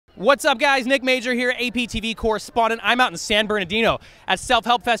What's up, guys? Nick Major here, APTV Correspondent. I'm out in San Bernardino at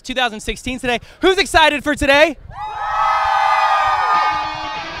Self-Help Fest 2016 today. Who's excited for today?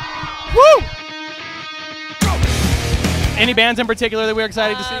 Woo! Any bands in particular that we're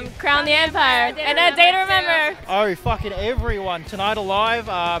excited to see? Crown the Empire and A Day to Remember. Oh, fucking everyone. Tonight Alive,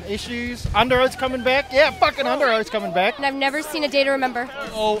 Issues, Under Oath's coming back. Yeah, fucking Under Oath's coming back. And I've never seen A Day to Remember.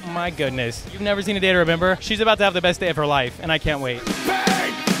 Oh my goodness. You've never seen A Day to Remember? She's about to have the best day of her life, and I can't wait.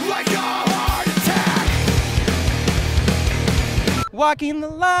 Like a heart attack. Walking the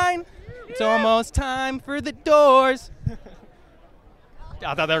line, it's almost time for the doors.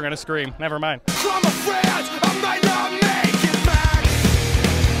 I thought they were gonna scream. Never mind. I'm afraid I might not make it back.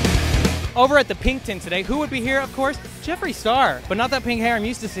 Over at the Pink Tent today, who would be here? Of course, Jeffree Star. But not that pink hair I'm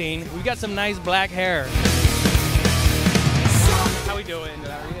used to seeing. We've got some nice black hair. How we doing?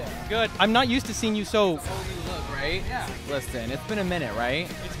 How are you? Good. I'm not used to seeing you so... Right? Yeah. Listen, it's been a minute, right?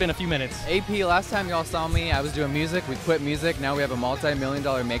 It's been a few minutes. AP, last time y'all saw me, I was doing music. We quit music. Now we have a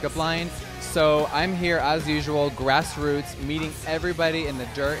multi-million-dollar makeup line. So I'm here as usual, grassroots, meeting everybody in the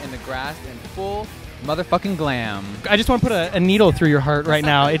dirt, in the grass, in full motherfucking glam. I just want to put a needle through your heart right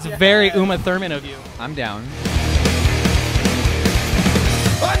now. It's very Uma Thurman of you. I'm down.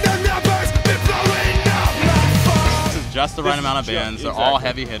 Just the right amount of bands. They're all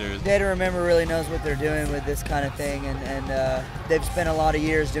heavy hitters. Day to Remember really knows what they're doing with this kind of thing, and they've spent a lot of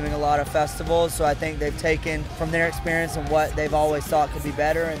years doing a lot of festivals, so I think they've taken from their experience and what they've always thought could be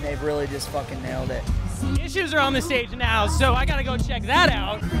better, and they've really just fucking nailed it. Issues are on the stage now, so I gotta go check that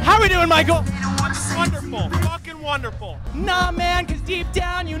out. How are we doing, Michael? Wonderful. Fucking wonderful. Nah, man, cause deep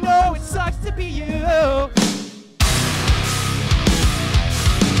down you know it sucks to be you.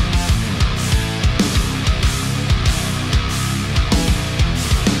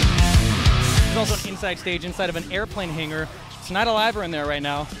 There's also an inside stage inside of an airplane hangar. Tonight Alive are in there right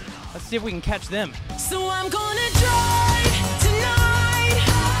now. Let's see if we can catch them. So I'm gonna drive tonight.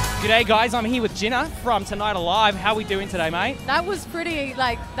 G'day guys, I'm here with Jenna from Tonight Alive. How we doing today, mate? That was pretty,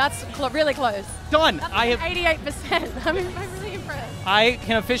 that's really close. Done. That's I have 88%. I'm really impressed. I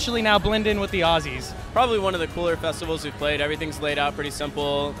can officially now blend in with the Aussies. Probably one of the cooler festivals we've played. Everything's laid out pretty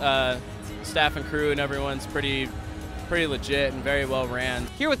simple. Staff and crew and everyone's pretty legit and very well ran.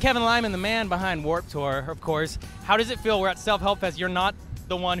 Here with Kevin Lyman, the man behind Warped Tour, of course. How does it feel? We're at Self-Help Fest. You're not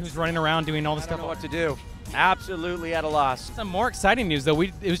the one who's running around doing all this stuff. I don't know what to do. Absolutely at a loss. Some more exciting news, though.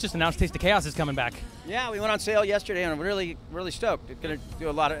 It was just announced Taste of Chaos is coming back. Yeah, we went on sale yesterday, and I'm really stoked. It's gonna do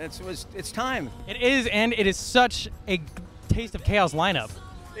a lot of. It's time. It is, and it is such a Taste of Chaos lineup.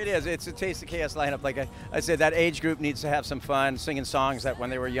 It is. It's a Taste of Chaos lineup. Like I said, that age group needs to have some fun singing songs that when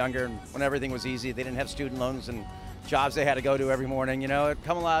they were younger and when everything was easy, they didn't have student loans and jobs they had to go to every morning, you know.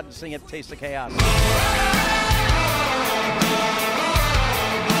 Come aloud and sing it, Taste of Chaos.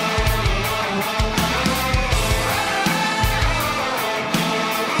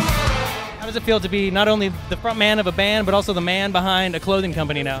 How does it feel to be not only the front man of a band, but also the man behind a clothing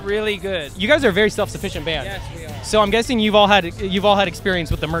company now? Really good. You guys are a very self-sufficient band. Yes, we are. So I'm guessing you've all had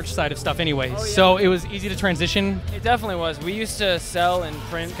experience with the merch side of stuff anyways. Oh, yeah. So it was easy to transition. It definitely was. We used to sell and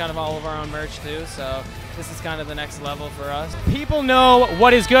print kind of all of our own merch too, so this is kind of the next level for us. People know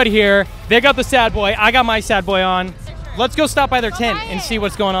what is good here. They got the sad boy. I got my sad boy on. Let's go stop by their tent and see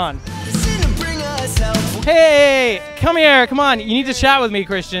what's going on. Hey, come here. Come on. You need to chat with me,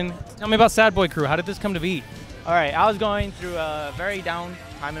 Christian. Tell me about Sad Boy Crew. How did this come to be? All right, I was going through a very down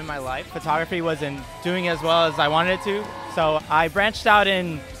time in my life. Photography wasn't doing as well as I wanted it to, so I branched out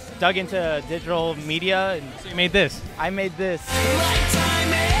and dug into digital media. And So you made this. I made this.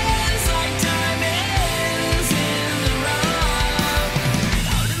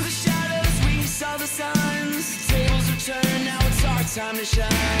 Time to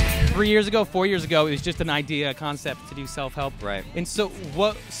shine. 3 years ago, 4 years ago, it was just an idea, a concept to do self-help. Right. And so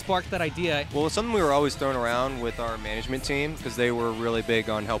what sparked that idea? Well, it's something we were always throwing around with our management team because they were really big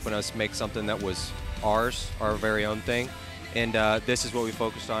on helping us make something that was ours, our very own thing. And this is what we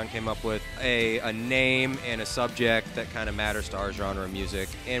focused on, came up with a name and a subject that kind of matters to our genre of music.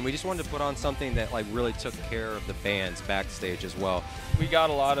 And we just wanted to put on something that like really took care of the bands backstage as well. We got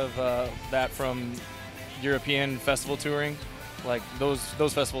a lot of that from European festival touring. Like those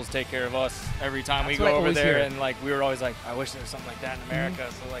festivals take care of us every time we go over there, and like we were always like, I wish there was something like that in America.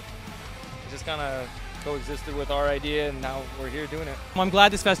 So like, it just kind of coexisted with our idea, and now we're here doing it. Well, I'm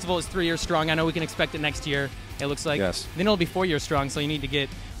glad this festival is 3 years strong. I know we can expect it next year. It looks like. Yes. Then it'll be 4 years strong, so you need to get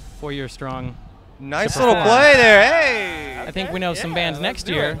 4 years strong. Nice little play there. Hey. I think we know some bands next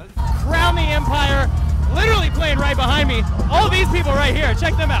year. Crown the Empire, literally playing right behind me. All these people right here,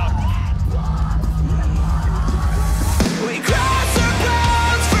 check them out. We cross our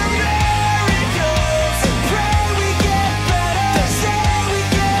bones from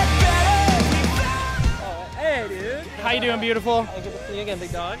beautiful. Good to see you again,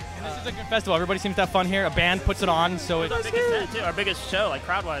 big dog. And this is a good festival. Everybody seems to have fun here. A band puts it on, so it's our biggest set, too. Our biggest show, like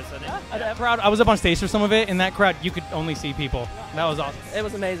crowd-wise. I was up on stage for some of it. In that crowd, you could only see people. That was awesome. It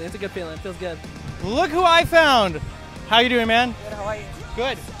was amazing. It's a good feeling. It feels good. Look who I found. How you doing, man? Good, how are you?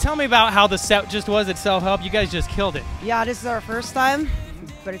 Good. Tell me about how the set just was at Self-Help. You guys just killed it. Yeah, this is our first time,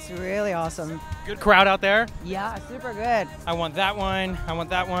 but it's really awesome. Good crowd out there. Yeah, super good. I want that one. I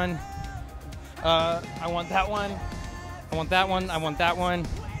want that one. I want that one. I want that one. I want that one.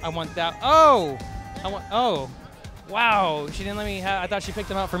 I want that. Oh! Oh. Wow. She didn't let me have. I thought she picked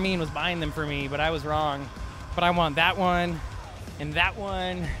them out for me and was buying them for me, but I was wrong. But I want that one and that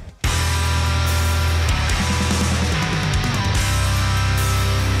one.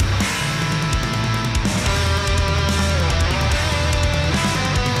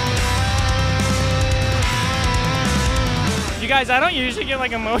 You guys, I don't usually get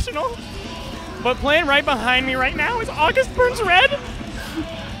like emotional, but playing right behind me right now is August Burns Red.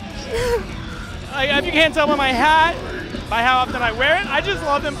 If you can't tell by my hat, by how often I wear it, I just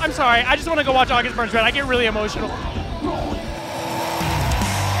love them. I'm sorry, I just want to go watch August Burns Red. I get really emotional.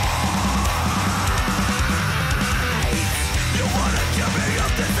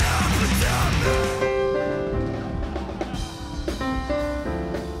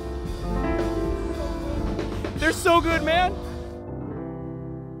 They're so good, man.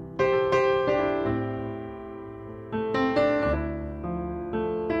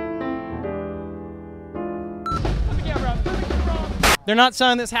 They're not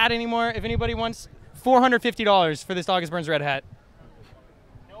selling this hat anymore. If anybody wants $450 for this August Burns Red hat.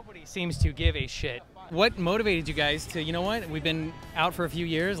 Nobody seems to give a shit. What motivated you guys to, you know what, we've been out for a few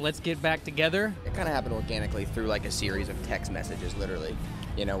years, let's get back together? It kind of happened organically through like a series of text messages, literally.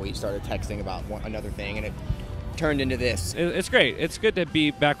 You know, we started texting about another thing and it turned into this. It's great. It's good to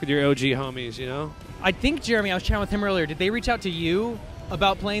be back with your OG homies, you know? I think, Jeremy, I was chatting with him earlier. Did they reach out to you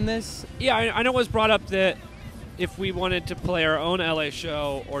about playing this? Yeah, I know it was brought up that if we wanted to play our own LA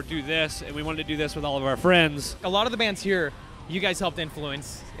show or do this, and we wanted to do this with all of our friends. A lot of the bands here, you guys helped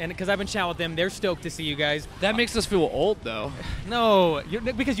influence, and because I've been chatting with them, they're stoked to see you guys. That makes us feel old, though. No,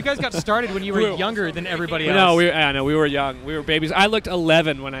 because you guys got started when you were younger than everybody else. No, I know we were young. We were babies. I looked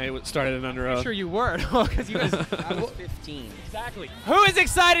 11 when I started in Under Oath. I'm sure you were, because you guys. I was 15. Exactly. Who is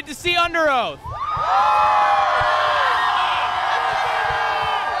excited to see Under Oath?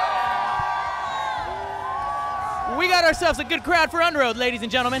 We got ourselves a good crowd for Under Oath, ladies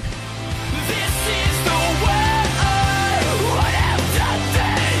and gentlemen. This is the way I have done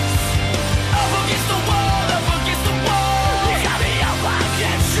things. Up against the wall, up against the wall. You got me up, I'll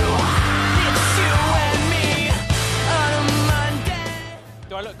get you high. It's you and me on a Monday.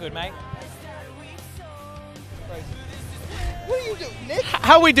 Do I look good, mate? What are you doing, Nick?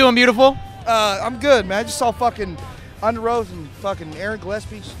 How we doing, beautiful? I'm good, man. I just saw fucking Under Oath and fucking Aaron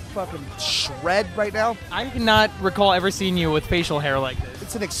Gillespie's fucking shred right now. I cannot recall ever seeing you with facial hair like this.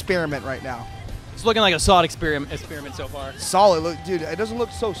 It's an experiment right now. It's looking like a solid experiment so far. Solid, look, dude. It doesn't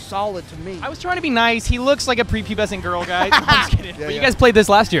look so solid to me. I was trying to be nice. He looks like a prepubescent girl, guys. I'm just kidding. Yeah, But you guys played this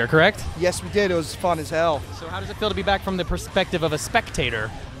last year, correct? Yes, we did. It was fun as hell. So how does it feel to be back from the perspective of a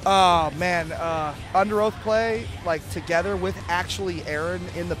spectator? Oh man, Under Oath play like together with actually Aaron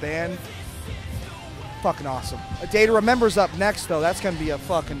in the band. Fucking awesome. A Day to Remember's up next, though. That's going to be a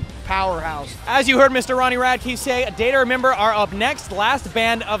fucking powerhouse. As you heard Mr. Ronnie Radke say, A Day to Remember are up next. Last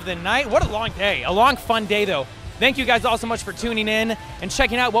band of the night. What a long day. A long, fun day, though. Thank you guys all so much for tuning in and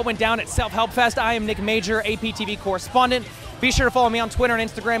checking out what went down at Self-Help Fest. I am Nick Major, APTV Correspondent. Be sure to follow me on Twitter and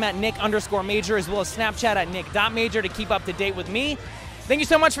Instagram at Nick_Major, as well as Snapchat at Nick.Major to keep up to date with me. Thank you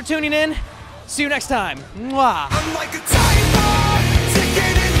so much for tuning in. See you next time. Mwah. I'm like a tiger.